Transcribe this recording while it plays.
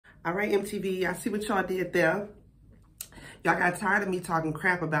All right, MTV, I see what y'all did there. Y'all got tired of me talking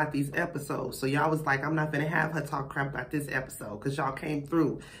crap about these episodes. So y'all was like, I'm not gonna have her talk crap about this episode because y'all came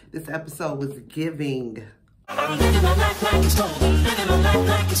through. This episode was giving. What's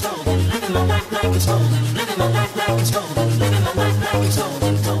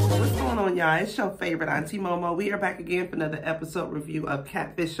going on, y'all? It's your favorite Auntie Momo. We are back again for another episode review of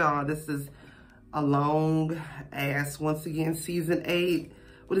Catfish, y'all. This is a long ass, once again, season 8.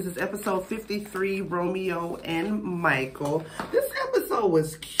 What is this, episode 53, Romeo and Michael. This episode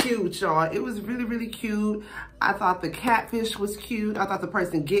was cute, y'all. It was really, really cute. I thought the catfish was cute. I thought the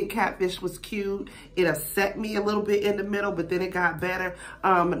person getting catfish was cute. It upset me a little bit in the middle, but then it got better.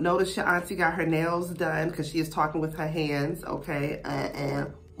 Notice your auntie got her nails done because she is talking with her hands, okay?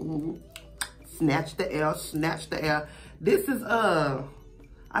 Snatch the air, snatch the air. This is, I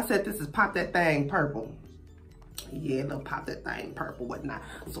said this is Pop That Thing Purple. Yeah, little Pop That Thing Purple, whatnot.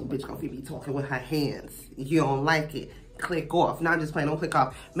 So bitch gonna be talking with her hands. You don't like it, click off. Now I'm just playing, don't click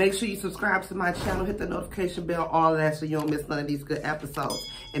off. Make sure you subscribe to my channel, hit the notification bell, all of that, so you don't miss none of these good episodes.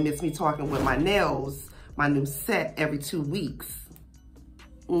 And miss me talking with my nails, my new set every 2 weeks.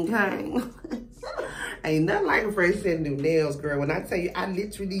 Okay? Ain't nothing like a fresh set of new nails, girl. When I tell you, I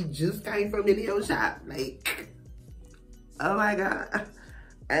literally just came from the nail shop. Like, oh my God.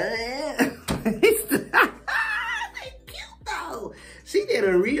 She did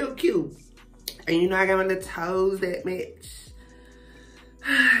a real cute. And you know I got my little toes that match.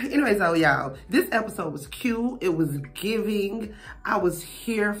 Anyways, though, y'all, this episode was cute. It was giving. I was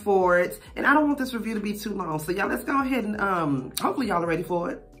here for it. And I don't want this review to be too long. So y'all, let's go ahead and hopefully y'all are ready for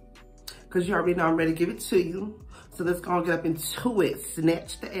it. Because you already know I'm ready to give it to you. So let's go and get up into it.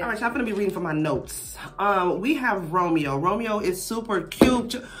 Snatch the air. All right, y'all, I'm gonna be reading from my notes. We have Romeo. Romeo is super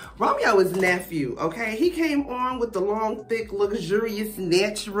cute. Romeo is nephew, okay? He came on with the long, thick, luxurious,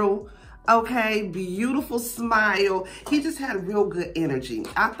 natural, okay, beautiful smile. He just had real good energy.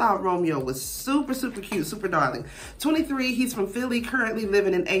 I thought Romeo was super, super cute, super darling. 23, he's from Philly, currently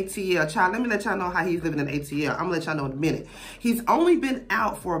living in ATL. Child, let me let y'all know how he's living in ATL. I'm gonna let y'all know in a minute. He's only been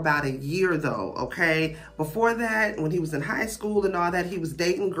out for about a year though, okay? Before that, when he was in high school and all that, he was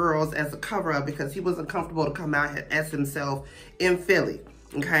dating girls as a cover-up because he wasn't comfortable to come out as himself in Philly,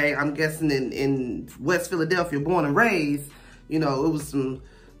 okay? I'm guessing in West Philadelphia, born and raised, you know, it was some,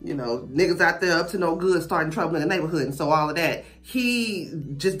 you know, niggas out there up to no good, starting trouble in the neighborhood and so all of that. He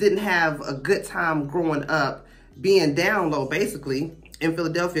just didn't have a good time growing up, being down low basically in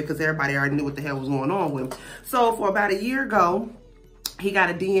Philadelphia because everybody already knew what the hell was going on with him. So for about a year ago, he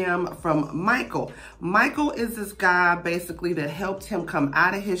got a DM from Michael. Michael is this guy basically that helped him come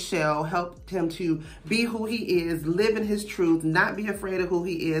out of his shell, helped him to be who he is, live in his truth, not be afraid of who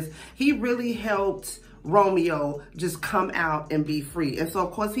he is. He really helped Romeo just come out and be free. And so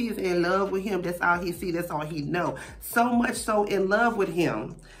of course he is in love with him. That's all he see, that's all he know. So much so in love with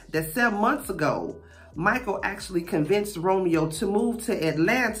him that 7 months ago, Michael actually convinced Romeo to move to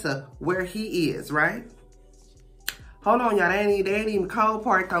Atlanta where he is, right? Hold on, y'all, they ain't even cold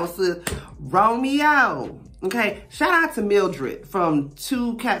part though, sis. Romeo. Okay, shout out to Mildred from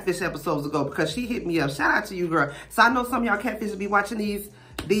 2 Catfish episodes ago because she hit me up. Shout out to you, girl. So I know some of y'all catfish will be watching these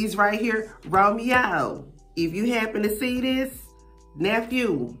right here. Romeo, if you happen to see this,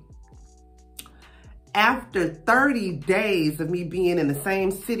 nephew, after 30 days of me being in the same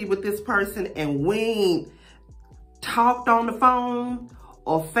city with this person and we ain't talked on the phone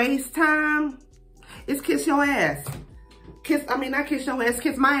or FaceTime, it's kiss your ass. Not kiss your ass,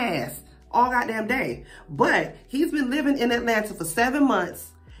 kiss my ass all goddamn day. But he's been living in Atlanta for 7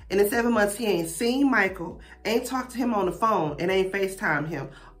 months. And in 7 months, he ain't seen Michael, ain't talked to him on the phone, and ain't FaceTime him.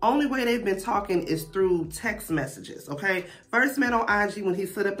 Only way they've been talking is through text messages, okay? First met on IG when he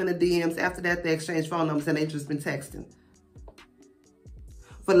slid up in the DMs. After that, they exchanged phone numbers, and they just been texting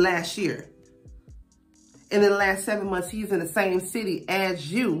for the last year. And in the last 7 months, he's in the same city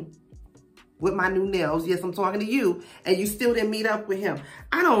as you with my new nails. Yes, I'm talking to you. And you still didn't meet up with him.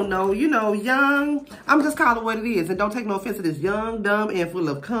 I don't know. You know, young. I'm just calling it what it is. And don't take no offense to this. Young, dumb, and full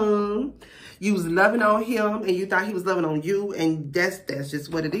of cum. You was loving on him and you thought he was loving on you. And that's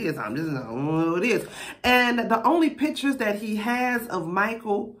just what it is. I'm just know what it is. And the only pictures that he has of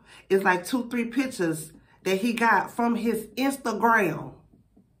Michael is like 2, 3 pictures that he got from his Instagram.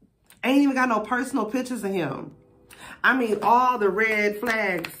 Ain't even got no personal pictures of him. I mean, all the red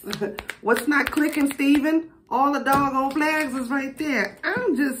flags. What's not clicking, Steven? All the doggone flags is right there.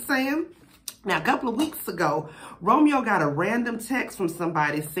 I'm just saying. Now, a couple of weeks ago, Romeo got a random text from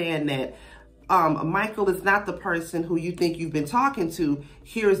somebody saying that Michael is not the person who you think you've been talking to.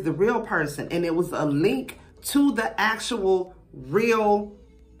 Here's the real person. And it was a link to the actual real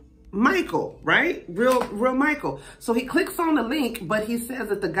Michael, right? Real Michael. So he clicks on the link, but he says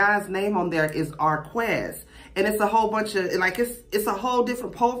that the guy's name on there is Arquez. And it's a whole bunch of, like, it's a whole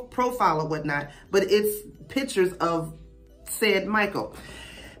different profile or whatnot, but it's pictures of said Michael.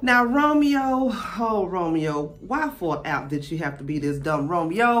 Now, Romeo, oh, Romeo, why for an app did you have to be this dumb,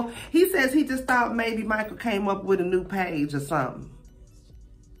 Romeo? He says he just thought maybe Michael came up with a new page or something.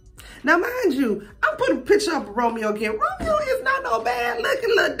 Now, mind you, I'm putting a picture up of Romeo again. Romeo is not no bad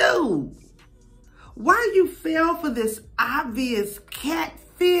looking little dude. Why you fell for this obvious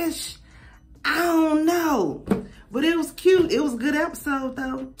catfish? I don't know. But it was cute. It was a good episode,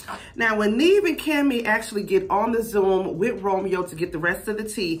 though. Now, when Neave and Cammy actually get on the Zoom with Romeo to get the rest of the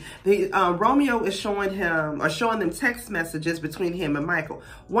tea, Romeo is showing them text messages between him and Michael.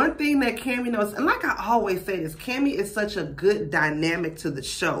 One thing that Cammy knows, and like I always say this, Cammy is such a good dynamic to the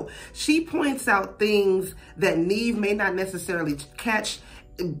show. She points out things that Neave may not necessarily catch,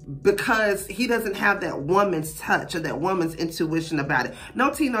 because he doesn't have that woman's touch or that woman's intuition about it.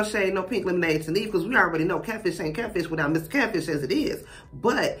 No tea, no shade, no pink lemonade to Neave, because we already know catfish ain't catfish without Mr. Catfish as it is.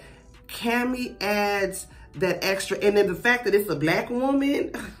 But Cammy adds that extra, and then the fact that it's a black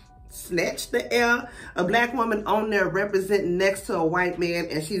woman, snatch the air, a black woman on there representing next to a white man,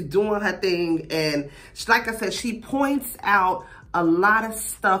 and she's doing her thing. And like I said, she points out a lot of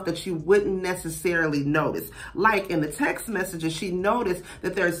stuff that you wouldn't necessarily notice. Like in the text messages, she noticed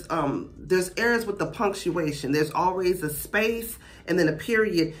that there's errors with the punctuation. There's always a space and then a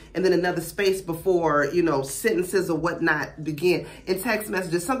period and then another space before, you know, sentences or whatnot begin. In text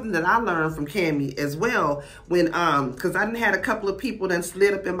messages, something that I learned from Cammy as well, when, cause I done had a couple of people that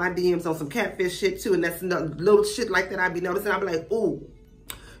slid up in my DMs on some catfish shit too, and that's little shit like that I'd be noticing. I'd be like, ooh,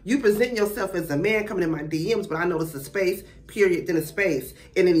 you present yourself as a man coming in my DMs, but I notice a space, period, then a space,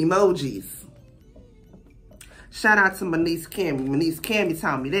 and then emojis. Shout out to my niece Cammy. My niece Cammy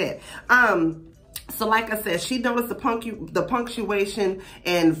told me that. So like I said, she noticed the punctuation,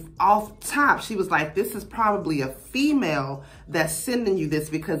 and off top, she was like, this is probably a female that's sending you this,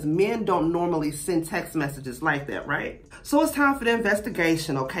 because men don't normally send text messages like that, right? So it's time for the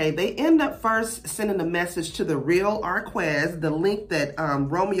investigation, okay? They end up first sending a message to the real Arquez, the link that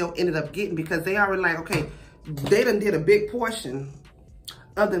Romeo ended up getting, because they already like, okay, they done did a big portion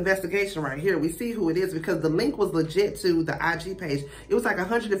of the investigation right here. We see who it is because the link was legit to the IG page. It was like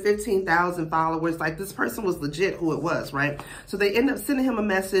 115,000 followers. Like, this person was legit who it was, right? So they end up sending him a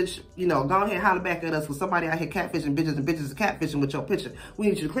message, you know, go ahead, holler back at us with somebody out here catfishing bitches and bitches are catfishing with your picture. We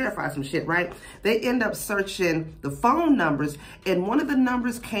need you to clarify some shit, right? They end up searching the phone numbers, and one of the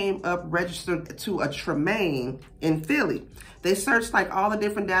numbers came up registered to a Tremaine in Philly. They searched like all the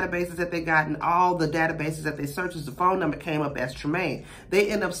different databases that they got, and all the databases that they searched, the phone number came up as Tremaine. They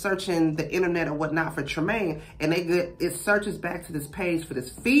end up searching the internet or whatnot for Tremaine, and it searches back to this page for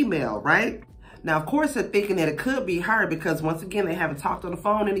this female, right? Now, of course, they're thinking that it could be her, because once again, they haven't talked on the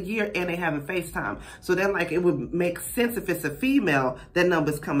phone in a year and they haven't FaceTime. So then, like, it would make sense if it's a female that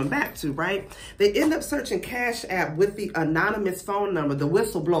number's coming back to, right? They end up searching CashApp with the anonymous phone number, the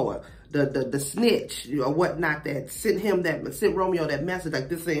whistleblower, the snitch or whatnot that sent Romeo that message, like,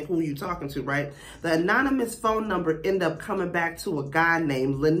 this ain't who you talking to, right? The anonymous phone number end up coming back to a guy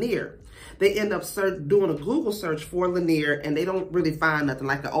named Lanier. They end up doing a Google search for Lanier, and they don't really find nothing,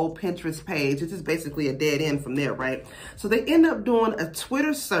 like an old Pinterest page. It's just basically a dead end from there, right? So they end up doing a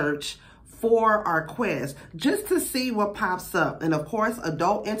Twitter search for Arquez just to see what pops up. And of course,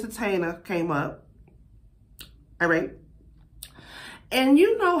 Adult Entertainer came up. All right. And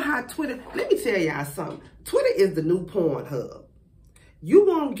you know how Twitter, let me tell y'all something. Twitter is the new porn hub. You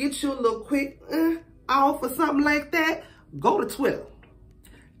want to get your little quick off or something like that? Go to Twitter.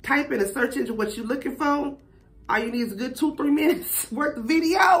 Type in a search engine what you're looking for. All you need is a good 2-3 minutes worth of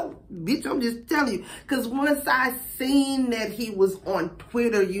video. Bitch, I'm just telling you. Because once I seen that he was on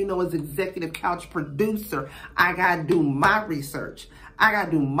Twitter, you know, as executive couch producer, I got to do my research. I got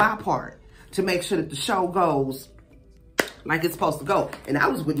to do my part to make sure that the show goes like it's supposed to go. And I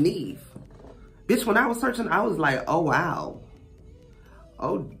was with Neave. Bitch, when I was searching, I was like, oh, wow.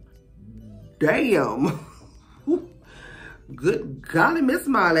 Oh, damn. Good golly, Miss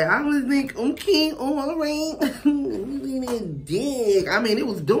Molly. I was think, okay, all right. Dig. I mean, it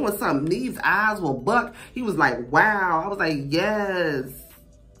was doing something. Neve's eyes were buck. He was like, wow. I was like, yes.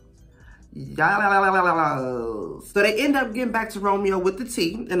 So they end up getting back to Romeo with the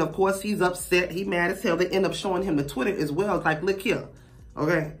tea. And of course, he's upset. He mad as hell. They end up showing him the Twitter as well. It's like, look here.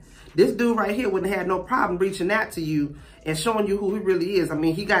 Okay. This dude right here wouldn't have no problem reaching out to you and showing you who he really is. I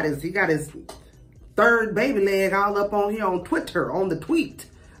mean, he got his third baby leg all up on here on Twitter, on the tweet.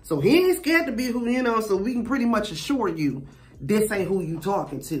 So he ain't scared to be who, you know, so we can pretty much assure you this ain't who you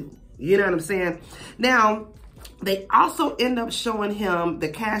talking to. You know what I'm saying? Now, they also end up showing him the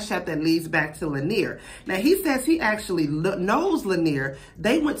Cash App that leads back to Lanier. Now, he says he actually knows Lanier.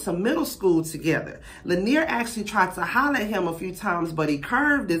 They went to middle school together. Lanier actually tried to holler at him a few times, but he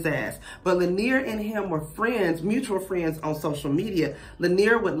curved his ass. But Lanier and him were friends, mutual friends on social media.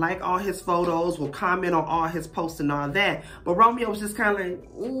 Lanier would like all his photos, would comment on all his posts and all that. But Romeo was just kind of like,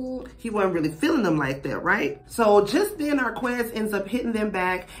 ooh, he wasn't really feeling them like that, right? So just then, Arquez ends up hitting them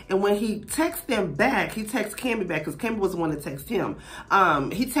back. And when he texts them back, he texts Cammy back, because Cammy was the one that texted him.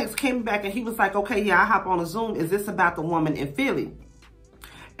 He texted Cammy back and he was like, okay, yeah, I hop on a Zoom. Is this about the woman in Philly?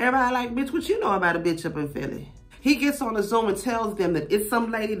 Everybody like, bitch, what you know about a bitch up in Philly? He gets on the Zoom and tells them that it's some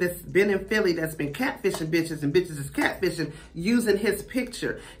lady that's been in Philly that's been catfishing bitches, and bitches is catfishing using his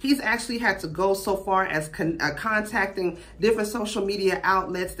picture. He's actually had to go so far as contacting different social media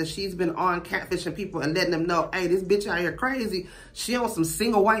outlets that she's been on catfishing people and letting them know, hey, this bitch out here crazy. She on some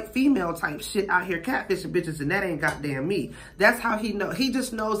single white female type shit out here catfishing bitches, and that ain't goddamn me. That's how he know. He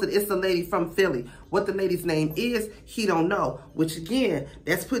just knows that it's a lady from Philly. What the lady's name is, he don't know. Which again,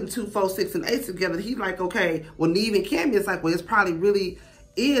 that's putting 2, 4, 6, and 8 together. He's like, okay, well, Neale and Cammy is like, well, it's probably really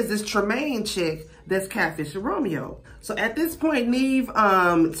is this Tremaine chick that's catfishing Romeo. So at this point, Neale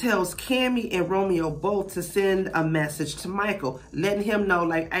tells Cammy and Romeo both to send a message to Michael, letting him know,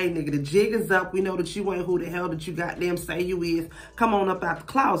 like, hey, nigga, the jig is up. We know that you ain't who the hell that you goddamn say you is. Come on up out the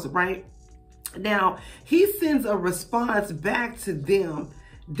closet, right? Now, he sends a response back to them.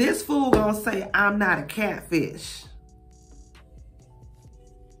 This fool gonna say, I'm not a catfish.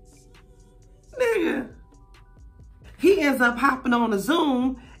 Nigga. He ends up hopping on a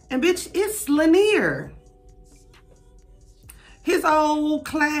Zoom, and bitch, it's Lanier. His old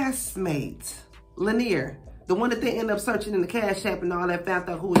classmate, Lanier. The one that they end up searching in the Cash App and all that, found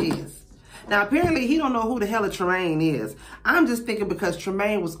out who he is. Now, apparently, he don't know who the hell a Tremaine is. I'm just thinking because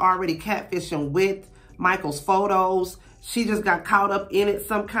Tremaine was already catfishing with Michael's photos. She just got caught up in it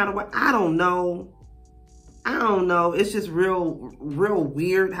some kind of way. I don't know. I don't know. It's just real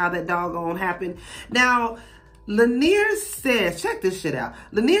weird how that doggone happened. Now, Lanier says, check this shit out.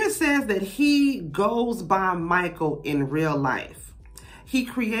 Lanier says that he goes by Michael in real life. He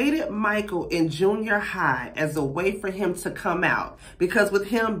created Michael in junior high as a way for him to come out. Because with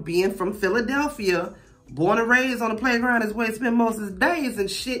him being from Philadelphia, born and raised on the playground is where he spent most of his days and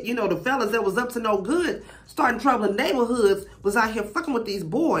shit. You know, the fellas that was up to no good, starting trouble in neighborhoods, was out here fucking with these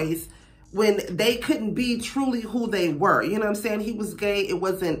boys when they couldn't be truly who they were. You know what I'm saying? He was gay. It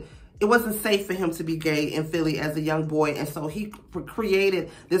wasn't safe for him to be gay in Philly as a young boy. And so he created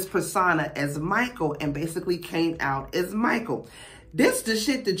this persona as Michael and basically came out as Michael. This the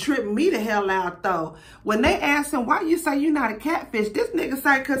shit that tripped me the hell out, though. When they asked him, why you say you're not a catfish? This nigga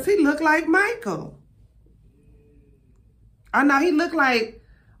said, because he looked like Michael. I know, he looked like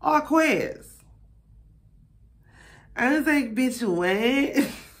Arquez. I was like, bitch, what?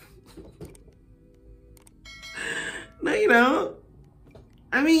 No, you don't.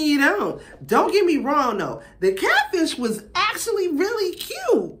 I mean, you don't. Don't get me wrong, though. The catfish was actually really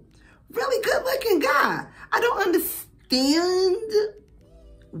cute. Really good-looking guy. I don't understand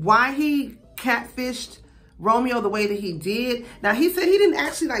why he catfished Romeo the way that he did. Now, he said he didn't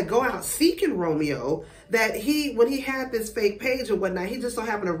actually, like, go out seeking Romeo. That when he had this fake page or whatnot, he just so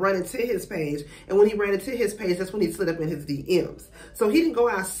happened to run into his page. And when he ran into his page, that's when he slid up in his DMs. So he didn't go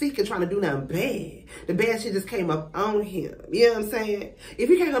out seeking, trying to do nothing bad. The bad shit just came up on him. You know what I'm saying? If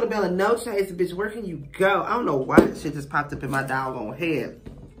you can't go to Bella No Chase, bitch, where can you go? I don't know why that shit just popped up in my doggone head.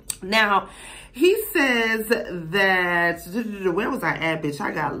 Now, he says that, where was I at, bitch? I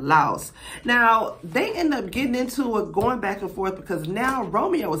got lost. Now, they end up getting into it, going back and forth, because now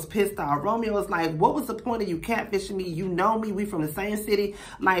Romeo is pissed off. Romeo is like, what was the point of you catfishing me? You know me. We from the same city.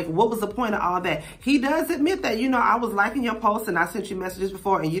 Like, what was the point of all that? He does admit that, you know, I was liking your posts and I sent you messages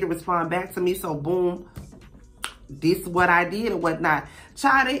before and you didn't respond back to me. So, boom. This is what I did and whatnot.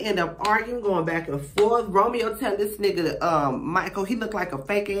 Child, they end up arguing, going back and forth. Romeo telling this nigga, Michael, he looked like a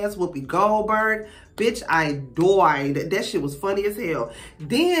fake ass Whoopi Goldberg. Bitch, I died. That shit was funny as hell.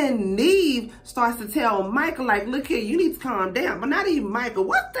 Then Neale starts to tell Michael, like, look here, you need to calm down. But not even Michael.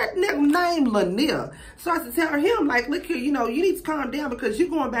 What's that nigga name? Lanier. Starts to tell him, like, look here, you know, you need to calm down because you're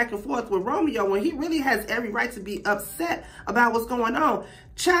going back and forth with Romeo when he really has every right to be upset about what's going on.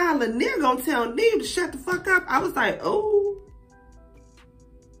 Child, Lanier gonna tell Neale to shut the fuck up. I was like, oh.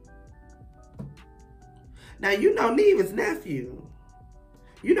 Now, you know Neale is nephew.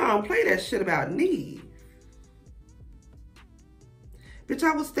 You know I don't play that shit about Neale. Bitch,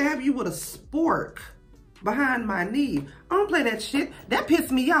 I will stab you with a spork behind my Neale. I don't play that shit. That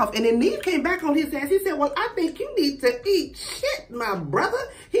pissed me off. And then Neale came back on his ass. He said, well, I think you need to eat shit, my brother.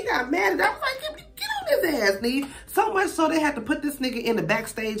 He got mad at I was like, get on his ass, Neale. So much so they had to put this nigga in the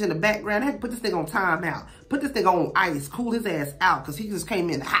backstage in the background. They had to put this nigga on timeout. Put this nigga on ice. Cool his ass out. Because he just came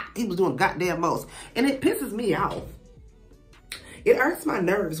in hot. He was doing goddamn most. And it pisses me off. It hurts my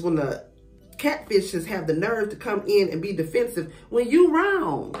nerves when the catfishes have the nerve to come in and be defensive when you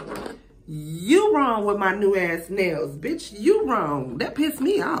wrong. You wrong with my new ass nails, bitch. You wrong. That pissed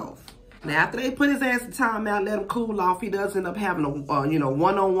me off. Now, after they put his ass in timeout, let him cool off, he does end up having a,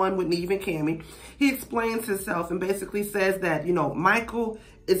 one-on-one with Neale and Cammy. He explains himself and basically says that, Michael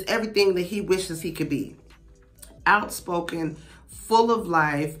is everything that he wishes he could be. Outspoken, full of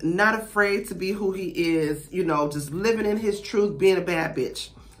life, not afraid to be who he is, just living in his truth, being a bad bitch.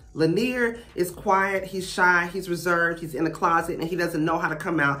 Lanier is quiet, he's shy, he's reserved, he's in the closet, and he doesn't know how to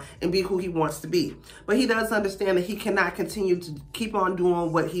come out and be who he wants to be. But he does understand that he cannot continue to keep on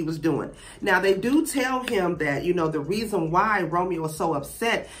doing what he was doing. Now, they do tell him that, the reason why Romeo was so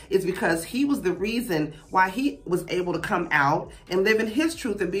upset is because he was the reason why he was able to come out and live in his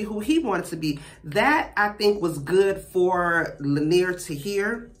truth and be who he wanted to be. That, I think, was good for Lanier to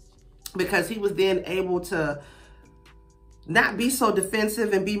hear, because he was then able to not be so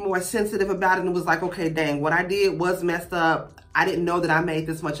defensive and be more sensitive about it, and was like, okay, dang, what I did was messed up. I didn't know that I made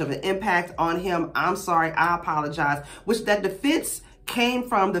this much of an impact on him. I'm sorry, I apologize. Which that defense came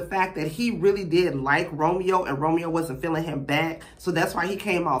from the fact that he really did like Romeo, and Romeo wasn't feeling him back. So that's why he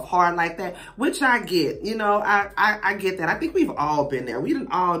came off hard like that, which I get. I get that. I think we've all been there. We done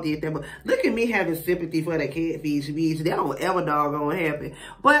all did that. But look at me having sympathy for the catfish bitch. That don't ever doggone happen.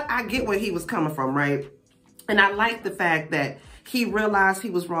 But I get where he was coming from, right? And I like the fact that he realized he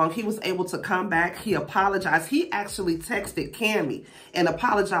was wrong. He was able to come back. He apologized. He actually texted Cammy and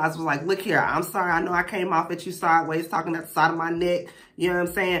apologized. Was like, look here, I'm sorry. I know I came off at you sideways, talking at the side of my neck. You know what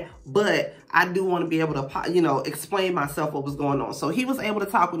I'm saying? But I do want to be able to, explain myself what was going on. So he was able to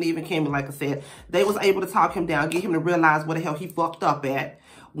talk with Neale and Cammy, like I said. They was able to talk him down, get him to realize what the hell he fucked up at.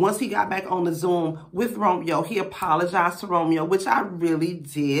 Once he got back on the Zoom with Romeo, he apologized to Romeo, which I really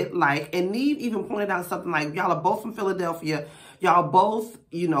did like. And Neale even pointed out something like, y'all are both from Philadelphia. Y'all both,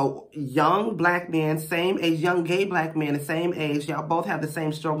 young black men, same age, young gay black men, the same age. Y'all both have the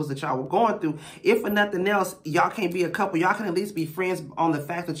same struggles that y'all were going through. If for nothing else, y'all can't be a couple. Y'all can at least be friends on the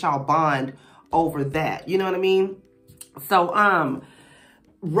fact that y'all bond over that. You know what I mean? So,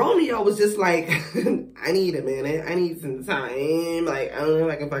 Romeo was just like, I need a minute. I need some time. Like, I don't know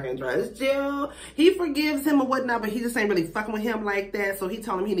if I can fucking trust you. He forgives him or whatnot, but he just ain't really fucking with him like that. So he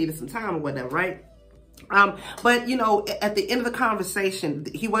told him he needed some time or whatever, right? But, at the end of the conversation,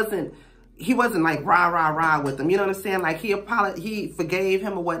 he wasn't like rah with him. You know what I'm saying? Like he forgave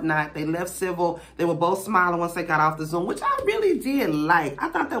him or whatnot. They left civil. They were both smiling once they got off the Zoom, which I really did like. I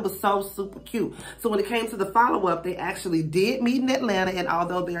thought that was so super cute. So when it came to the follow-up, they actually did meet in Atlanta. And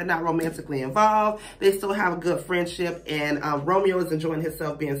although they are not romantically involved, they still have a good friendship. And Romeo is enjoying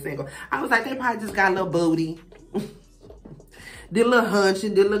himself being single. I was like, they probably just got a little booty. Did a little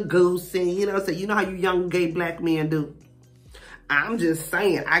hunching, did a little goosing, so you know how you young gay black men do. I'm just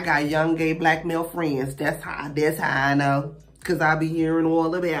saying, I got young gay black male friends. That's how I know. Because I be hearing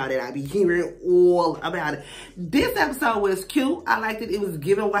all about it. This episode was cute. I liked it. It was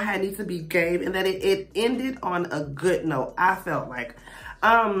given what had needs to be gave, and that it ended on a good note. I felt like.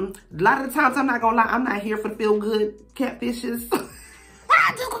 A lot of the times, I'm not gonna lie, I'm not here for feel good catfishes.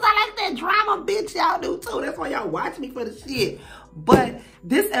 Just because I like that drama, bitch, y'all do too. That's why y'all watch me for the shit. But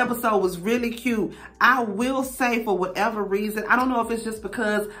this episode was really cute. I will say, for whatever reason, I don't know if it's just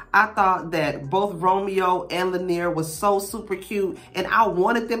because I thought that both Romeo and Lanier was so super cute, and I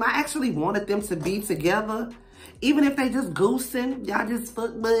actually wanted them to be together. Even if they just goosing, y'all just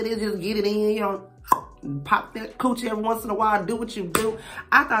fuck buddies, just get it in, pop that coochie every once in a while, do what you do.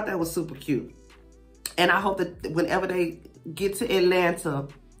 I thought that was super cute. And I hope that whenever they get to Atlanta,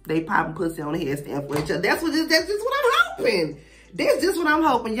 they popping pussy on the headstand for each other. That's just what I'm hoping. That's just what I'm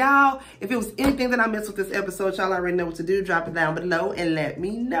hoping. Y'all, if it was anything that I missed with this episode, y'all already know what to do. Drop it down below and let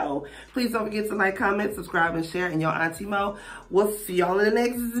me know. Please don't forget to like, comment, subscribe, and share. And your Auntie Mo, we'll see y'all in the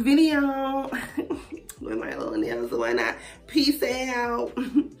next video. With my little nails and whatnot. Peace out.